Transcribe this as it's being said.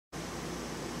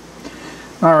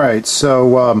Alright,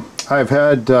 so I've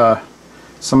had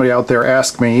somebody out there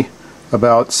ask me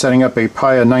about setting up a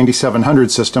Paia 9700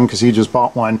 system because he just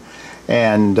bought one,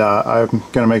 and I'm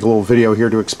going to make a little video here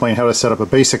to explain how to set up a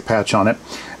basic patch on it.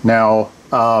 Now,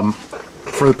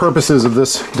 for the purposes of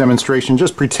this demonstration,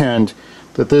 just pretend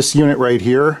that this unit right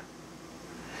here,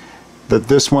 that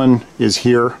this one is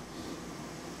here.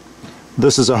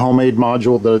 This is a homemade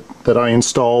module that I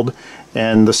installed,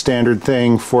 and the standard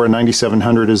thing for a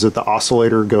 9700 is that the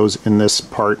oscillator goes in this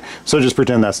part. So just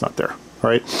pretend that's not there. All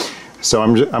right. So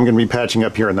I'm going to be patching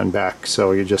up here and then back.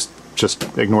 So you just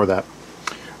ignore that.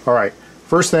 All right.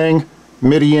 First thing,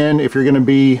 MIDI in. If you're going to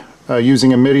be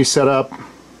using a MIDI setup,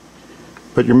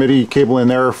 put your MIDI cable in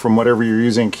there from whatever you're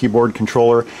using, keyboard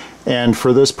controller. And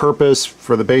for this purpose,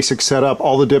 for the basic setup,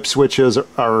 all the dip switches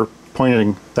are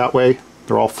pointing that way.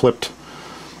 They're all flipped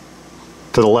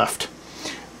to the left.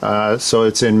 So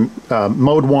it's in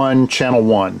mode 1, channel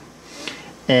 1.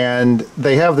 And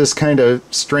they have this kind of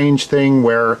strange thing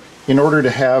where in order to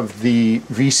have the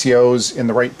VCOs in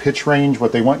the right pitch range,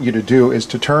 what they want you to do is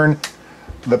to turn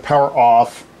the power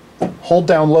off, hold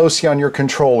down low C on your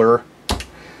controller,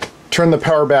 turn the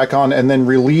power back on, and then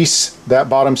release that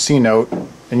bottom C note,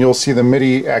 and you'll see the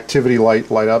MIDI activity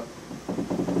light light up.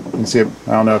 You can see it,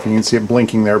 I don't know if you can see it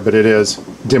blinking there, but it is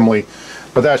dimly.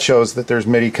 But that shows that there's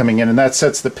MIDI coming in, and that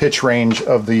sets the pitch range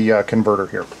of the converter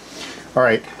here. All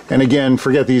right, and again,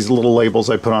 forget these little labels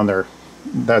I put on there.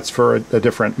 That's for a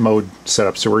different mode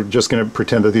setup, so we're just going to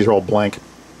pretend that these are all blank.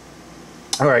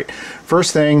 All right,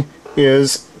 first thing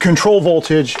is control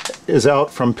voltage is out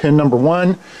from pin number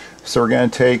 1, so we're going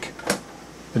to take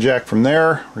the jack from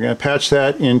there. We're going to patch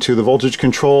that into the voltage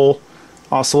control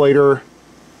oscillator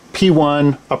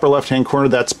P1, upper left-hand corner.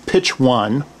 That's pitch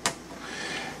 1.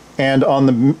 And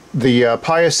on the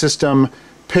Paia system,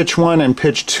 pitch 1 and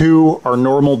pitch 2 are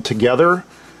normaled together.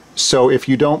 So if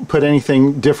you don't put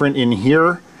anything different in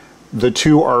here, the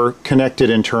two are connected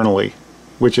internally,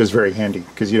 which is very handy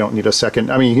because you don't need a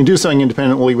second. I mean, you can do something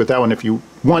independently with that one if you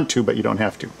want to, but you don't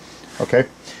have to. Okay.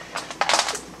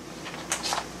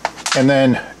 And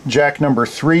then jack number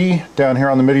 3 down here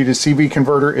on the MIDI to CV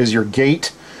converter is your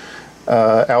gate,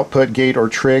 output gate or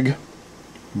trig,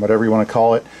 whatever you want to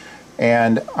call it.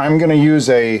 And I'm going to use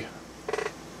a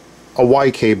Y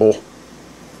cable.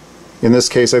 In this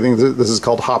case, I think this is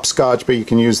called hopscotch, but you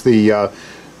can use the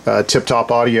tip-top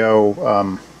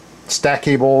audio stack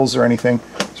cables or anything.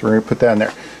 So we're going to put that in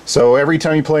there. So every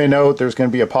time you play a note, there's going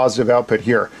to be a positive output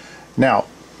here. Now,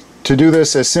 to do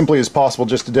this as simply as possible,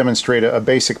 just to demonstrate a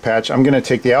basic patch, I'm going to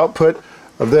take the output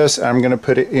of this and I'm going to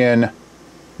put it in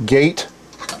gate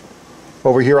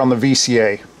over here on the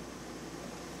VCA,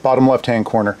 bottom left-hand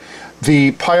corner.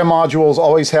 The Paia modules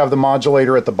always have the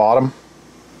modulator at the bottom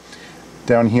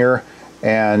down here,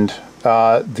 and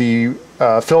the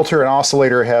filter and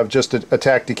oscillator have just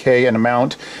attack, decay, and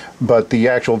amount, but the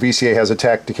actual VCA has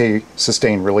attack, decay,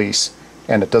 sustain, release,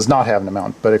 and it does not have an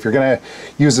amount. But if you're going to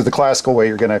use it the classical way,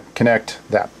 you're going to connect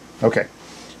that. Okay.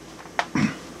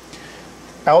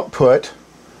 Output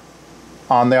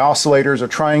on the oscillators are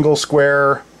triangle,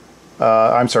 square,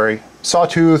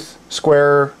 sawtooth,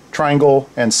 square, triangle,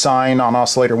 and sine on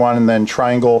oscillator 1, and then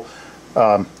triangle,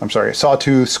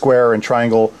 sawtooth, square, and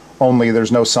triangle only.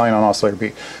 There's no sine on oscillator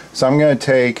B. So I'm going to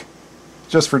take,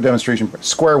 just for demonstration,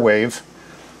 square wave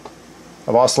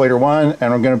of oscillator 1,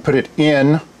 and I'm going to put it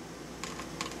in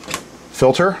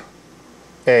filter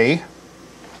A.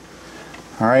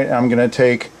 Alright, I'm going to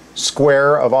take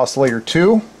square of oscillator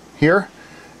 2 here.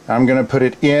 I'm going to put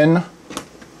it in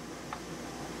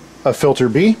a filter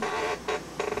B.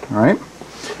 Alright.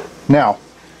 Now,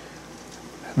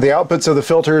 the outputs of the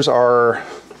filters are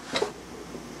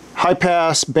high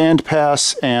pass, band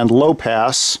pass, and low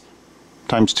pass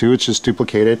times 2. It's just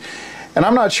duplicated. And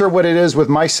I'm not sure what it is with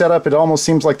my setup. It almost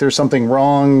seems like there's something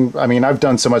wrong. I mean, I've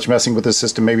done so much messing with this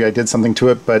system, maybe I did something to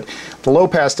it, but the low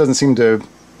pass doesn't seem to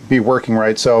be working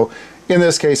right. So in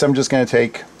this case, I'm just going to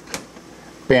take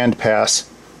band pass,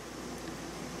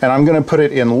 and I'm going to put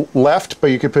it in left, but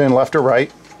you could put it in left or right.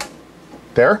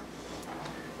 There.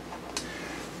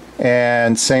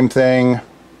 And same thing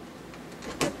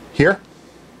here,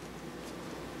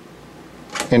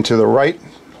 into the right,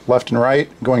 left and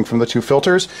right, going from the two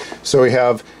filters. So we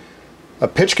have a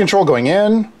pitch control going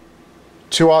in,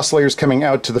 2 oscillators coming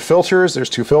out to the filters, there's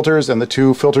 2 filters, and the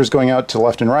 2 filters going out to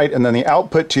left and right, and then the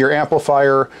output to your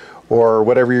amplifier or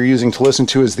whatever you're using to listen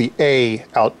to is the A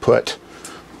output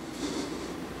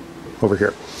over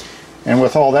here. And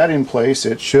with all that in place,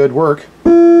 it should work.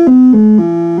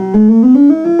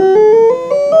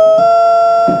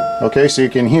 Okay, so you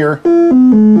can hear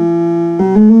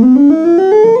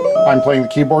I'm playing the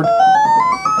keyboard.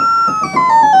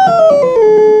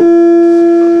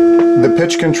 the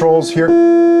pitch controls here.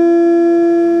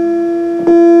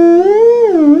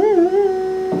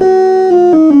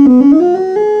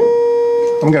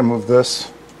 I'm going to move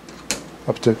this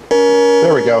up to,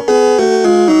 there we go.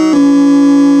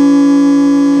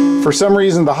 For some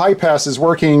reason the high pass is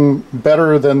working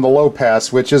better than the low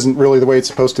pass, which isn't really the way it's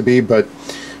supposed to be, but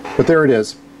there it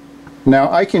is.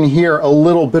 Now I can hear a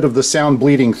little bit of the sound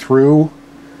bleeding through,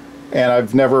 and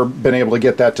I've never been able to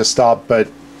get that to stop, but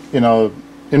you know,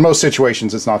 in most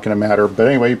situations it's not going to matter. But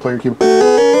anyway, you play your keyboard.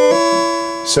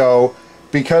 So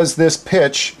because this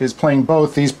pitch is playing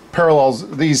both, these parallels,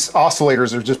 these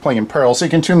oscillators are just playing in parallel, so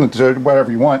you can tune them to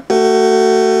whatever you want.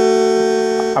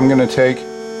 I'm going to take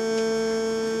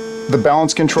the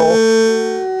balance control,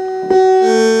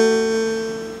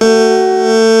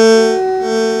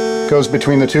 goes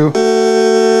between the two.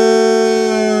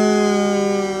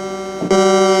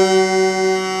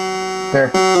 There.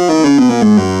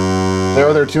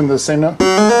 There, they're tuned to the same note.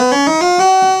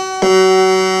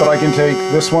 But I can take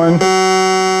this one.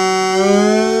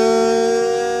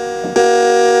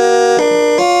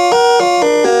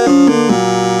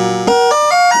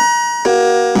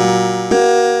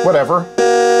 Whatever.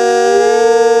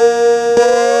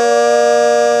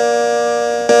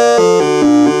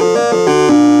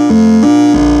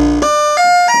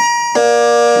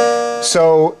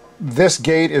 So this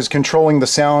gate is controlling the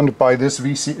sound by this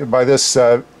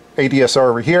ADSR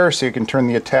over here, so you can turn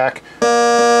the attack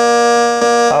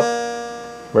up.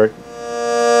 Right.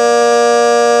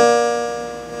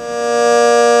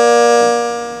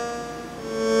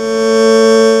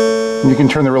 And you can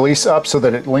turn the release up so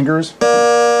that it lingers.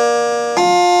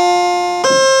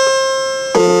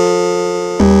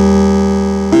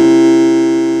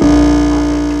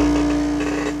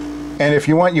 And if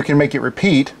you want, you can make it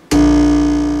repeat.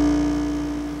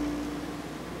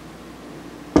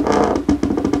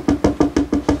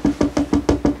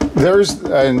 There's,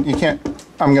 and you can't,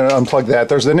 I'm going to unplug that.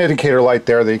 There's an indicator light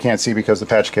there that you can't see because the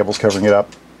patch cable's covering it up.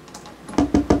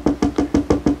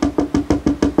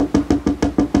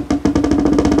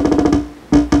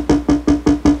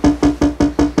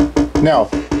 Now,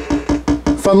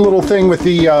 fun little thing with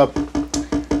the,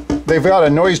 they've got a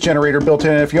noise generator built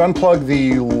in, and if you unplug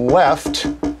the left,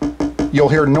 you'll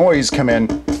hear noise come in,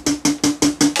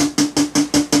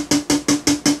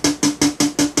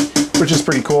 which is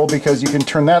pretty cool because you can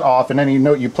turn that off and any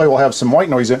note you play will have some white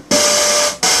noise in it.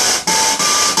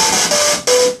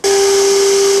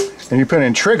 And you put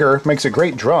in trigger, makes a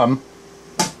great drum.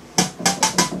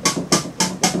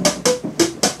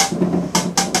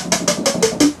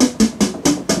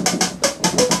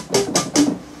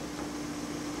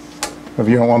 If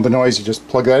you don't want the noise, you just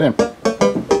plug that in.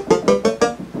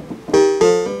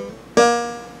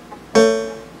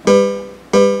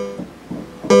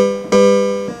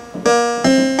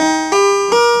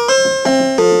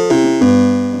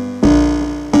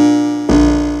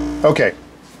 Okay,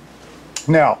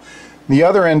 now the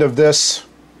other end of this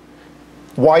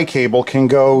Y cable can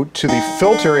go to the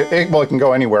filter. Well, it can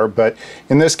go anywhere, but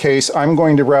in this case I'm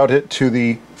going to route it to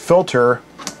the filter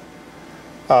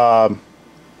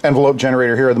envelope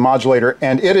generator here, the modulator,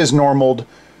 and it is normaled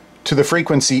to the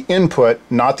frequency input,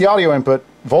 not the audio input,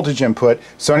 voltage input,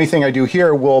 so anything I do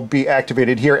here will be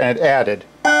activated here and added.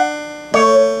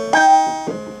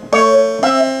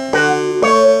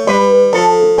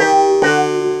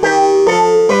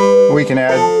 We can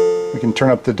add, we can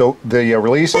turn up the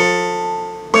release.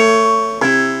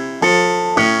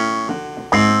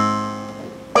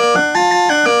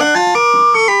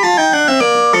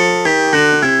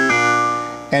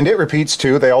 And it repeats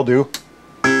too, they all do.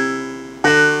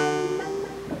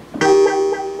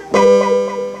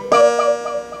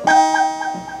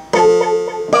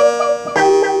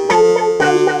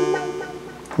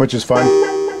 Which is fun.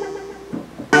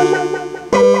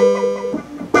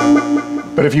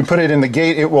 But if you put it in the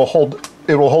gate, it will hold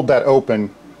that open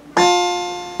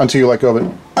until you let go of it.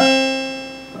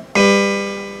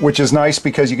 Which is nice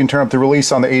because you can turn up the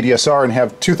release on the ADSR and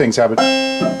have two things happen.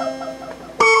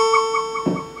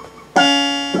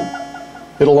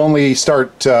 It'll only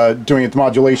start doing its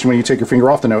modulation when you take your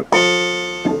finger off the note.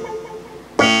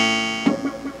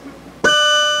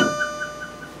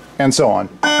 And so on.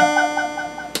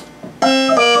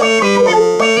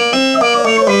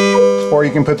 Or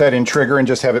you can put that in trigger and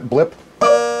just have it blip.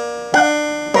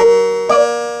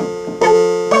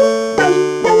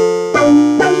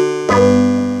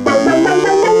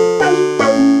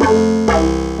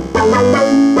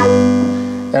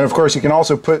 And of course you can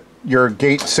also put your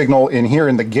gate signal in here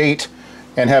in the gate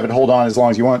and have it hold on as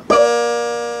long as you want.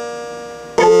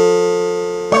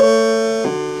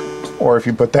 Or if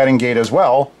you put that in gate as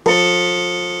well,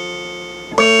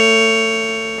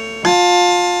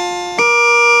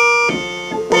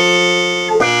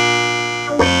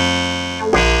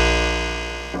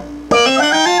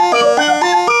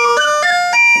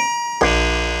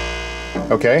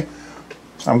 Okay,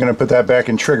 I'm going to put that back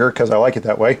in trigger because I like it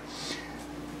that way.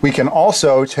 We can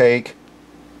also take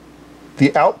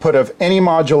the output of any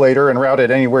modulator and route it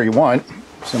anywhere you want.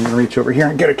 So I'm going to reach over here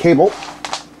and get a cable.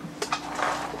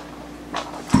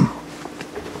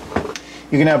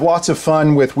 You can have lots of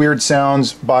fun with weird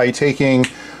sounds by taking,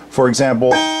 for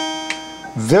example,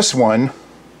 this one.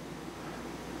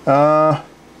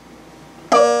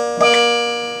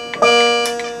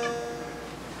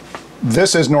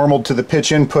 This is normal to the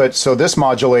pitch input, so this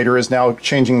modulator is now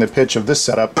changing the pitch of this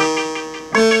setup.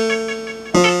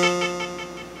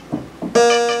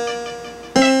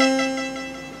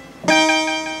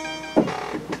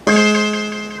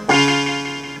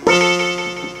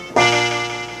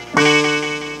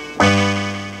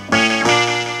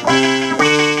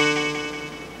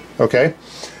 Okay,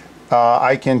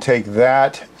 I can take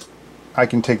that, I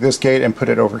can take this gate and put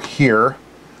it over here,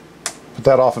 put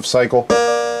that off of cycle.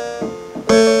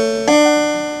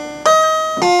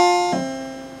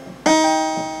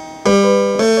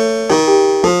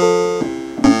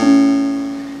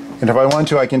 And if I want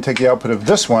to, I can take the output of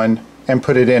this one and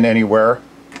put it in anywhere.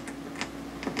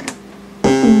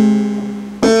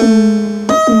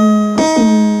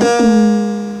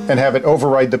 And have it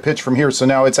override the pitch from here, so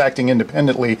now it's acting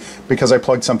independently because I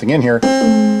plugged something in here.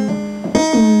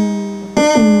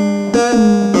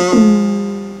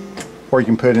 Or you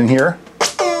can put it in here.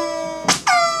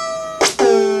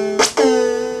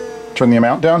 Turn the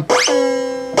amount down.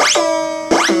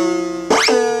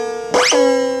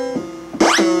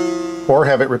 Or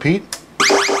have it repeat.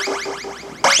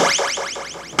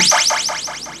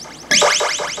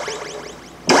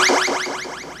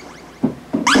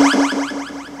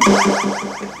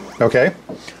 Okay,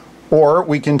 or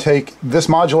we can take this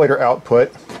modulator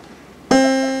output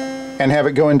and have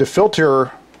it go into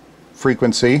filter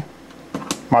frequency,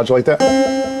 modulate that,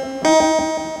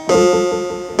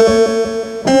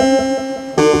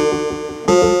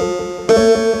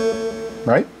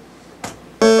 right?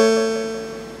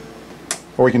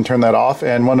 Or we can turn that off,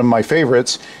 and one of my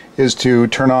favorites is to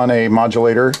turn on a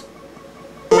modulator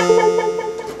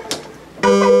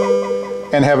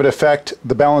and have it affect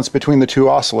the balance between the two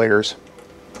oscillators.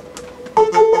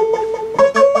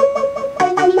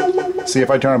 See if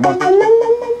I turn it on.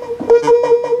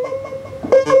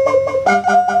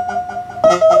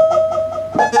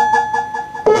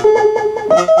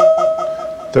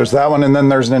 There's that one, and then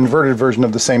there's an inverted version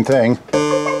of the same thing.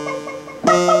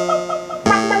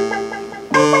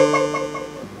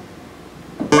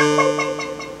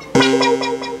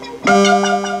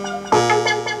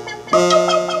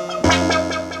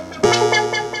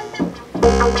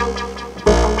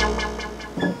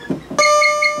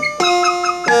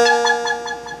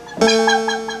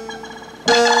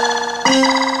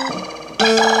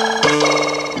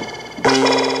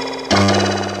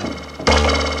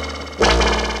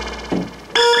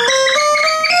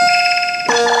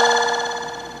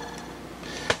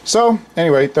 So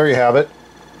anyway, there you have it.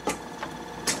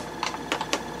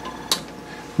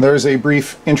 There's a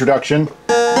brief introduction to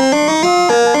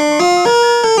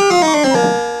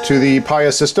the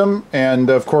Paia system, and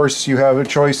of course you have a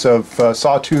choice of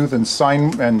sawtooth and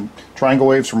sine and triangle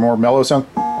waves for more mellow sound.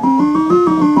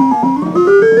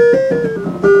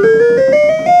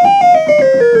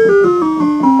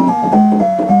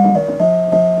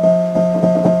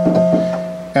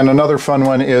 And another fun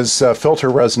one is filter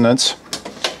resonance.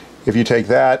 If you take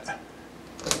that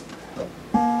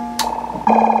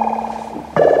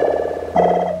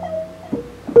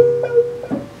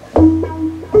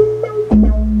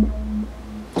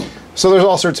so there's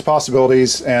all sorts of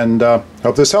possibilities, and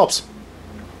hope this helps.